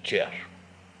special chair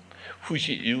which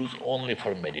is used only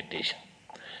for meditation.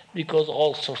 Because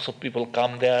all sorts of people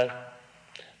come there,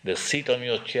 they sit on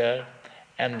your chair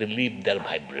and they leave their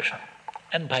vibration.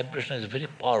 And vibration is a very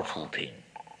powerful thing.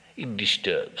 It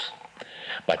disturbs.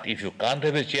 But if you can't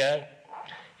have a chair,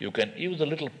 you can use a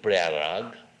little prayer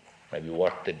rug, maybe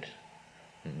worth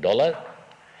 $1,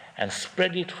 and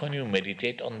spread it when you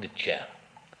meditate on the chair.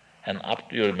 And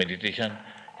after your meditation,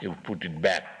 you put it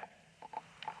back.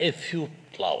 A few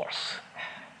flowers,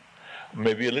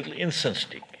 maybe a little incense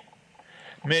stick,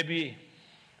 maybe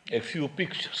a few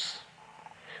pictures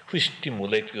which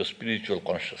stimulate your spiritual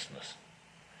consciousness.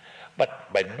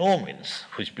 But by no means,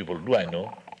 which people do I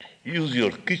know, use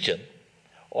your kitchen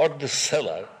or the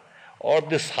cellar or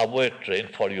the subway train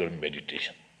for your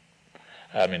meditation.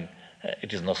 I mean,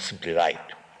 it is not simply right.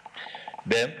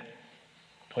 Then,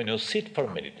 when you sit for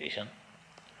meditation,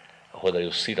 whether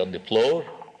you sit on the floor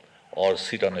or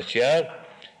sit on a chair,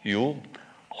 you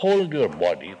hold your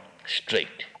body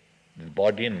straight, the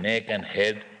body, neck and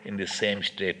head in the same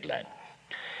straight line,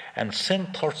 and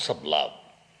send thoughts of love,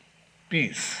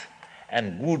 peace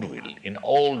and goodwill in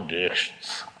all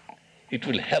directions. It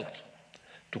will help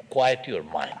to quiet your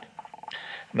mind.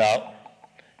 Now,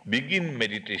 begin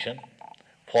meditation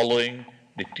following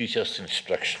the teacher's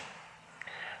instruction.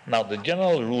 Now, the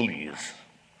general rule is,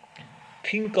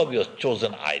 think of your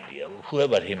chosen ideal,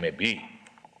 whoever he may be,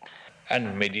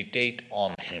 and meditate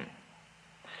on him.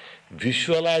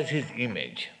 Visualize his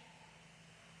image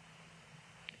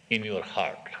in your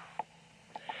heart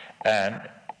and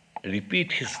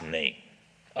repeat his name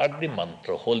or the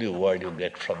mantra, holy word you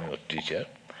get from your teacher,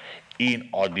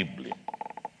 inaudibly.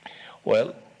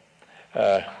 Well,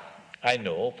 I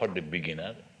know for the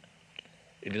beginner,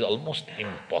 it is almost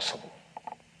impossible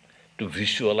to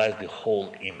visualize the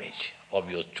whole image of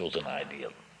your chosen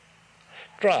ideal.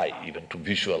 Try even to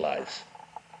visualize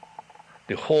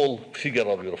the whole figure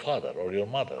of your father or your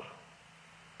mother.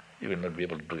 You will not be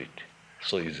able to do it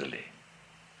so easily.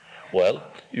 Well,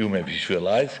 you may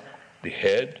visualize the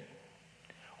head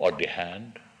or the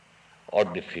hand or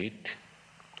the feet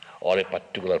or a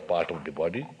particular part of the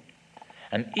body,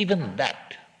 and even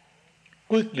that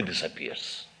quickly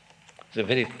disappears. It's a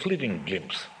very fleeting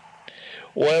glimpse.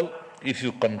 Well, if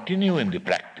you continue in the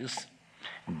practice,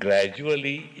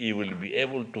 gradually you will be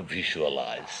able to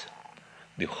visualize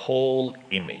the whole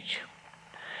image.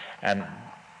 And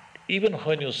even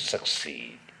when you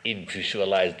succeed in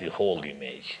visualize the whole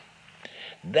image,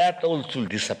 that also will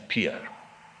disappear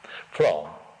from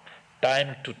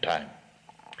time to time.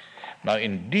 Now,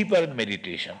 in deeper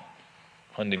meditation,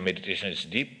 when the meditation is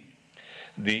deep,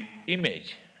 the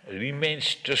image remains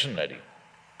stationary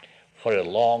for a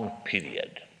long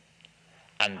period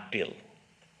until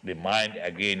the mind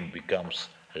again becomes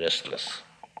restless.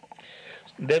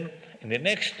 Then, in the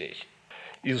next stage,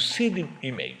 you see the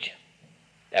image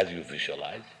as you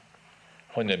visualize.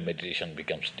 When the meditation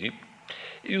becomes deep,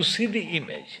 you see the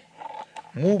image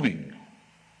moving,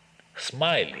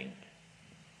 smiling,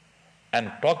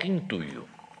 and talking to you.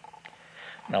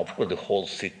 Now, of course, the whole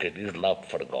secret is love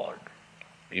for God.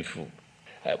 If you,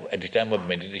 at the time of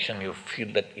meditation, you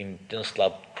feel that intense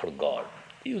love for God,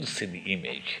 you will see the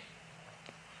image,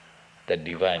 that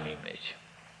divine image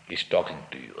is talking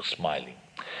to you, smiling.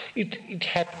 It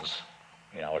happens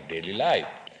in our daily life.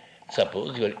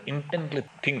 Suppose you are intently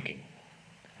thinking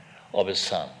of a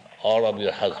son, or of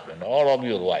your husband, or of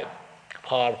your wife,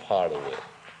 far, far away,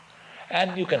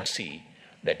 and you can see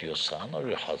that your son or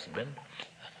your husband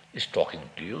is talking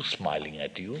to you, smiling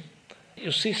at you.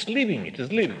 You see it's living, it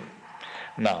is living.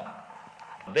 Now,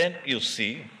 then you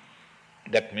see,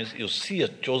 that means you see a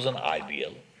chosen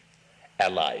ideal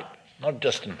alive, not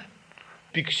just in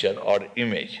picture or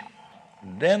image.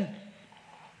 Then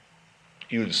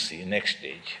you will see next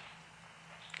stage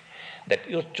that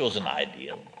your chosen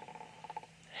ideal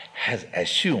has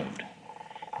assumed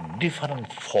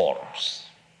different forms,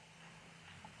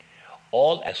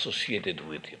 all associated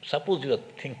with him. Suppose you are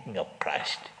thinking of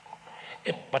Christ,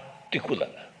 a particular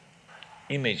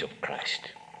image of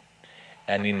Christ.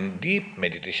 And in deep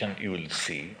meditation you will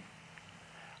see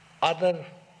other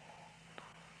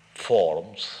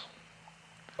forms,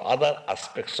 other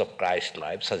aspects of Christ's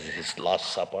life, such as his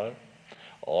Last Supper,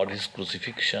 or his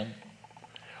crucifixion,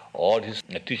 or his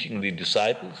teaching the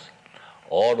disciples,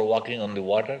 or walking on the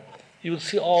water. You will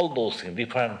see all those things,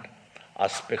 different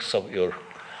aspects of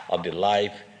the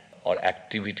life or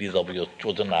activities of your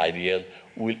chosen ideal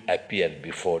will appear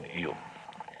before you.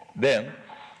 Then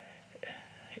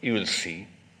you will see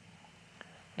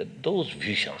that those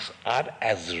visions are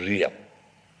as real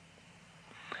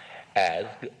as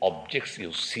the objects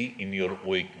you see in your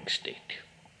waking state.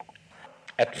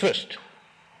 At first,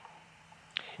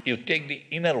 you take the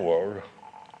inner world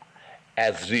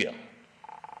as real,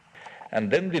 and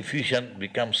then the vision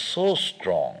becomes so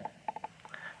strong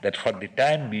that for the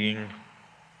time being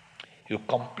you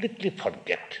completely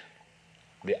forget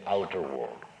the outer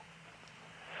world.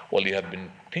 Well, you have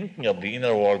been thinking of the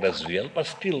inner world as real, but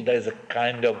still there is a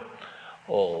kind of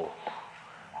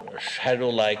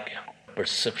shadow-like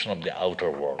perception of the outer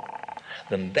world.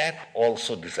 Then that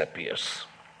also disappears.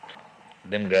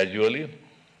 Then gradually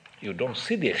you don't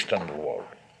see the external world.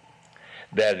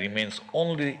 There remains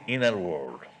only the inner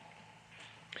world.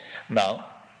 Now,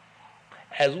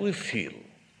 as we feel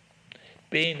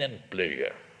pain and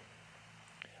pleasure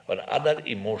or other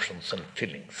emotions and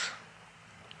feelings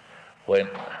when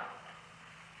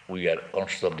we are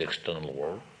conscious of the external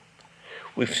world,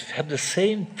 we have the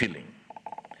same feeling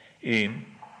in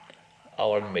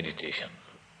our meditation.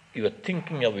 You are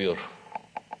thinking of your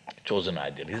chosen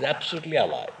ideal. He is absolutely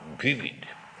alive, vivid.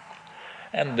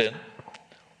 And then,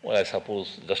 well, I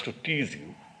suppose, just to tease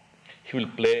you, he will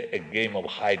play a game of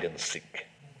hide and seek.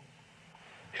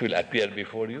 He will appear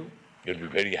before you, you will be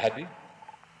very happy,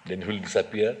 then he will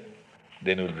disappear,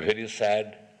 then you will be very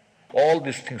sad. All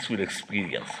these things you will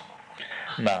experience.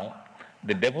 Now,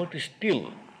 the devotee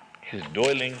still is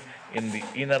dwelling in the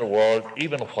inner world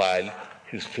even while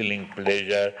he is feeling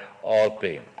pleasure or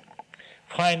pain.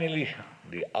 Finally,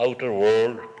 the outer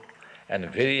world and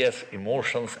various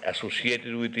emotions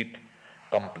associated with it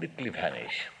completely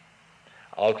vanish.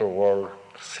 Outer world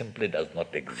simply does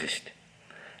not exist,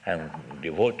 and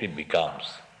devotee becomes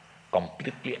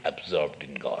completely absorbed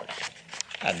in God.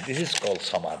 And this is called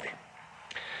samadhi.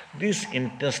 This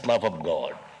intense love of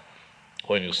God,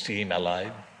 when you see him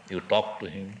alive, you talk to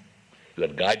him, you are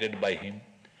guided by him,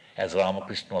 as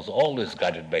Ramakrishna was always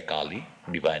guided by Kali,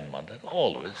 Divine Mother,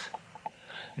 always.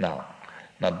 Now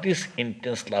this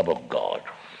intense love of God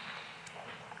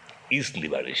is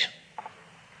liberation,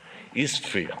 is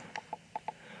freedom.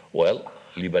 Well,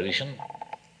 liberation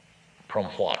from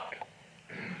what?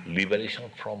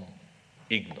 Liberation from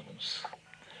ignorance,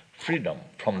 freedom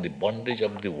from the bondage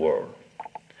of the world.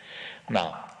 Now,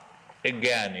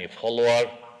 again, a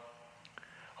follower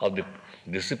of the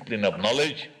discipline of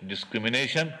knowledge,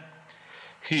 discrimination,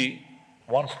 he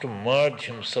wants to merge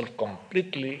himself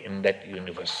completely in that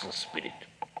universal spirit.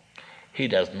 He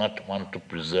does not want to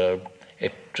preserve a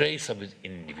trace of his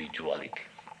individuality.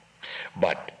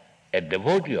 But a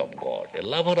devotee of God, a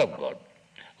lover of God,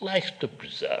 likes to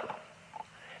preserve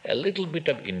a little bit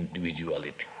of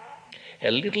individuality,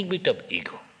 a little bit of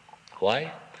ego.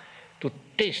 Why? To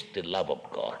taste the love of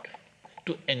God,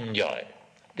 to enjoy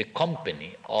the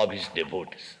company of his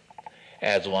devotees.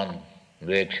 As one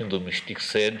great Hindu mystic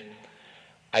said,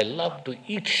 I love to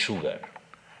eat sugar,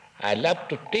 I love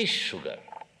to taste sugar,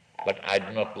 but I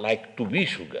do not like to be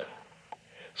sugar.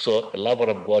 So a lover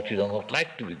of God, he does not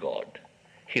like to be God.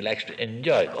 He likes to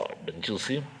enjoy God, don't you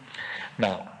see?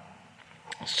 Now,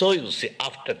 so you see,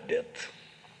 after death,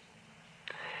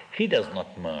 he does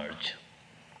not merge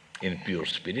in pure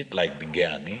spirit like the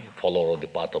Jnani, follower of the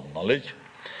path of knowledge.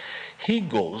 He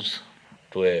goes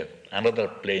to another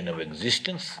plane of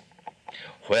existence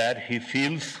where he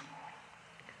feels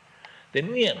the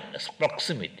nearness,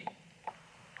 proximity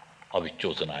of his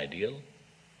chosen ideal.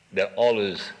 They're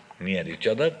always near each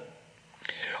other,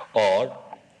 or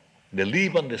they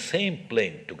live on the same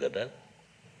plane together.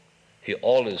 He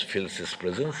always feels his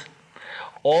presence,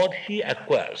 or he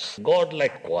acquires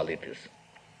godlike qualities.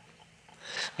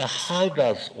 Now, how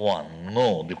does one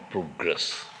know the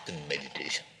progress in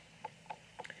meditation?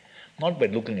 Not by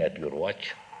looking at your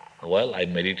watch. Well, I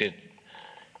meditated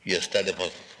yesterday for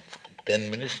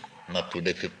 10 minutes, not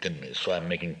today 15 minutes, so I'm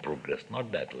making progress.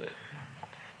 Not that way.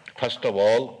 First of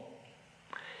all,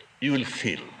 you will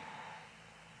feel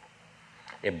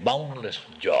a boundless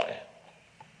joy.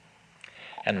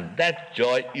 And that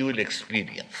joy you will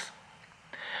experience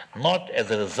not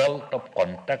as a result of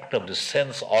contact of the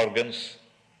sense organs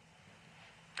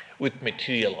with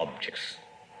material objects.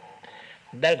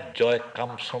 That joy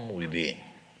comes from within,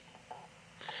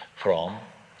 from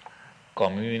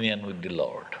communion with the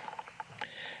Lord.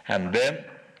 And then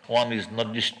one is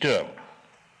not disturbed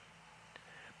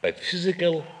by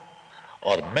physical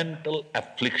or mental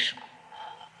affliction.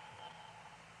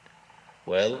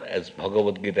 Well, as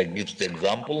Bhagavad Gita gives the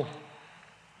example,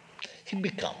 he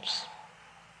becomes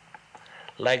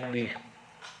like the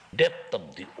depth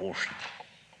of the ocean,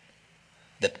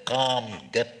 that calm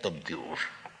depth of the ocean.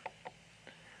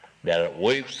 There are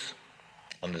waves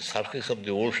on the surface of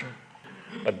the ocean,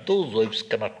 but those waves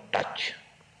cannot touch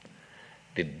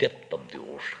the depth of the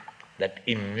ocean, that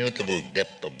immutable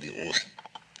depth of the ocean.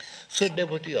 So a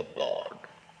devotee of God,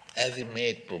 as he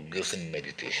made progress in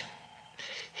meditation,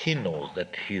 he knows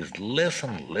that he is less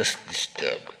and less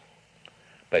disturbed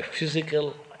by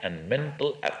physical and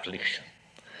mental affliction.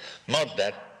 Not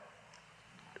that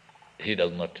he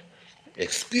does not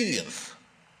experience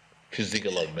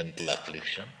physical or mental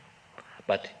affliction,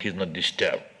 but he is not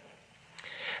disturbed.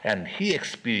 And he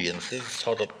experiences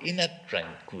sort of inner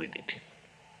tranquility,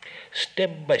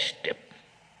 step by step,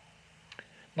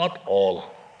 not all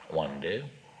one day.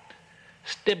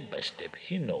 Step by step,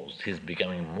 he knows he is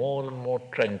becoming more and more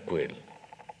tranquil,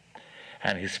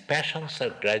 and his passions are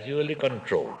gradually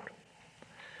controlled.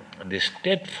 The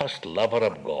steadfast lover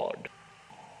of God,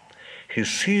 he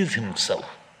sees himself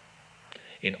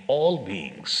in all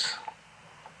beings.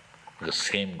 The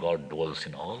same God dwells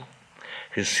in all.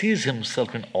 He sees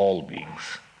himself in all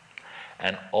beings,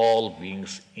 and all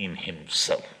beings in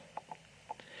himself.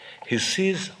 He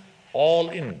sees all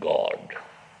in God,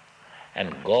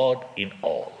 and God in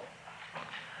all.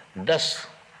 Thus,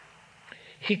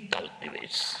 he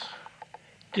cultivates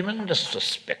tremendous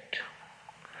respect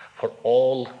for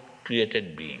all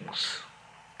created beings.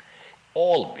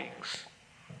 All beings,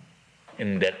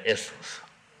 in their essence,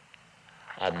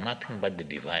 are nothing but the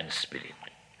divine spirit.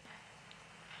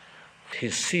 He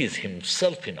sees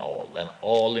himself in all and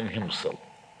all in himself,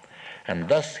 and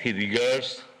thus he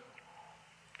regards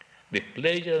the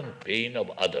pleasure and pain of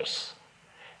others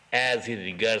as he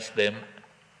regards them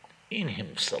in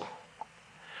himself.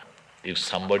 If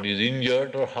somebody is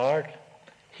injured or hurt,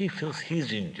 he feels he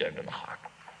is injured and hurt.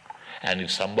 And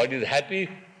if somebody is happy,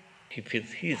 he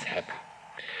feels he is happy.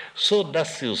 So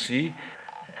thus you see,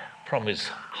 from his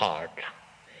heart,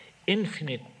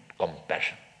 infinite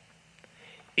compassion,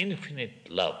 infinite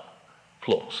love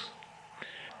flows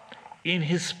in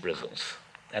his presence.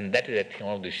 And that is, I think,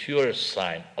 one of the surest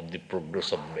signs of the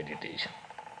progress of meditation.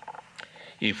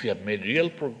 If you have made real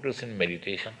progress in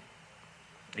meditation,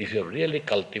 if you have really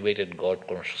cultivated God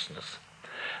consciousness,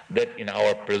 that in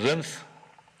our presence,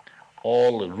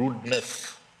 all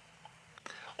rudeness,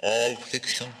 all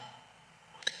fiction,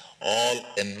 all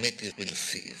enmity will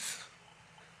cease.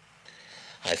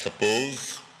 I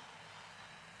suppose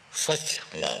such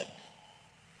love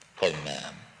for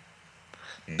man,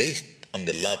 based on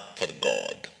the love for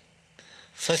God,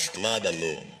 such love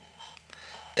alone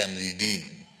can redeem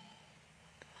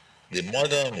the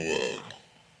modern world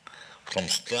from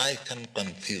strife and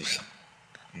confusion,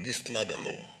 this love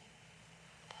alone,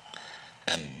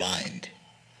 and bind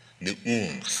the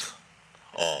wounds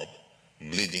of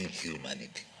bleeding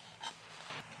humanity.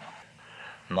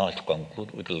 Now let's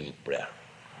conclude with a little prayer.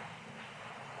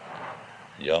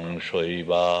 Yang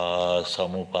Shaiva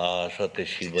Samupasate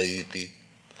Shivaiti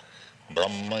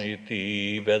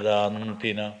Brahmaiti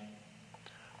Vedantina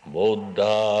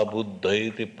Bodha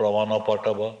Buddhaiti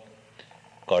Pramanapatava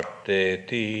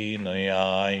Karteti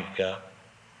Nayaika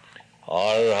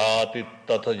Arhati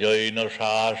Tata Jaina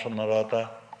Shasanarata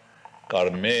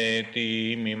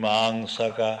Karmeti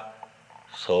Mimangsaka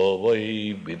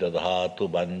Savai Vidadhatu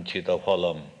Banchita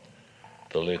Phalam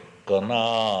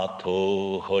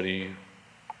Tulikkanatho Hari.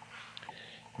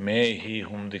 May he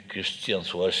whom the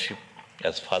Christians worship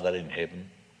as Father in heaven,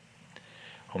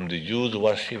 whom the Jews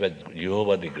worship as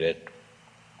Jehovah the Great,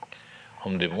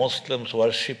 whom the Muslims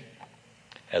worship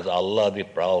as Allah the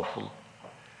Powerful,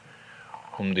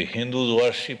 whom the Hindus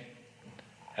worship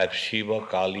as Shiva,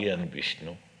 Kali and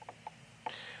Vishnu,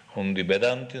 whom the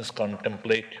Vedantins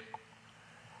contemplate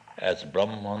as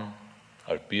Brahman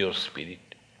or pure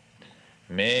spirit.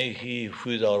 May he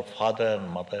who is our Father and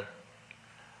Mother,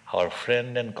 our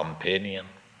friend and companion,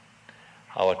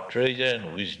 our treasure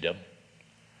and wisdom,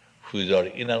 who is our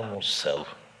innermost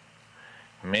self,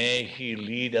 may he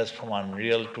lead us from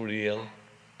unreal to real,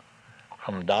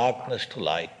 from darkness to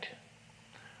light,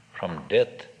 from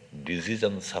death, disease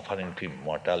and suffering to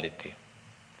immortality.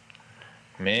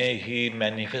 May he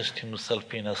manifest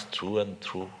himself in us through and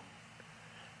through,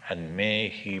 and may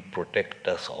he protect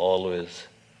us always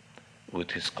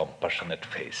with his compassionate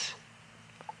face.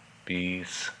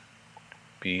 Peace,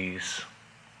 peace,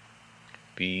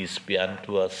 peace be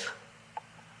unto us,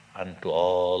 unto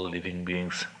all living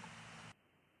beings.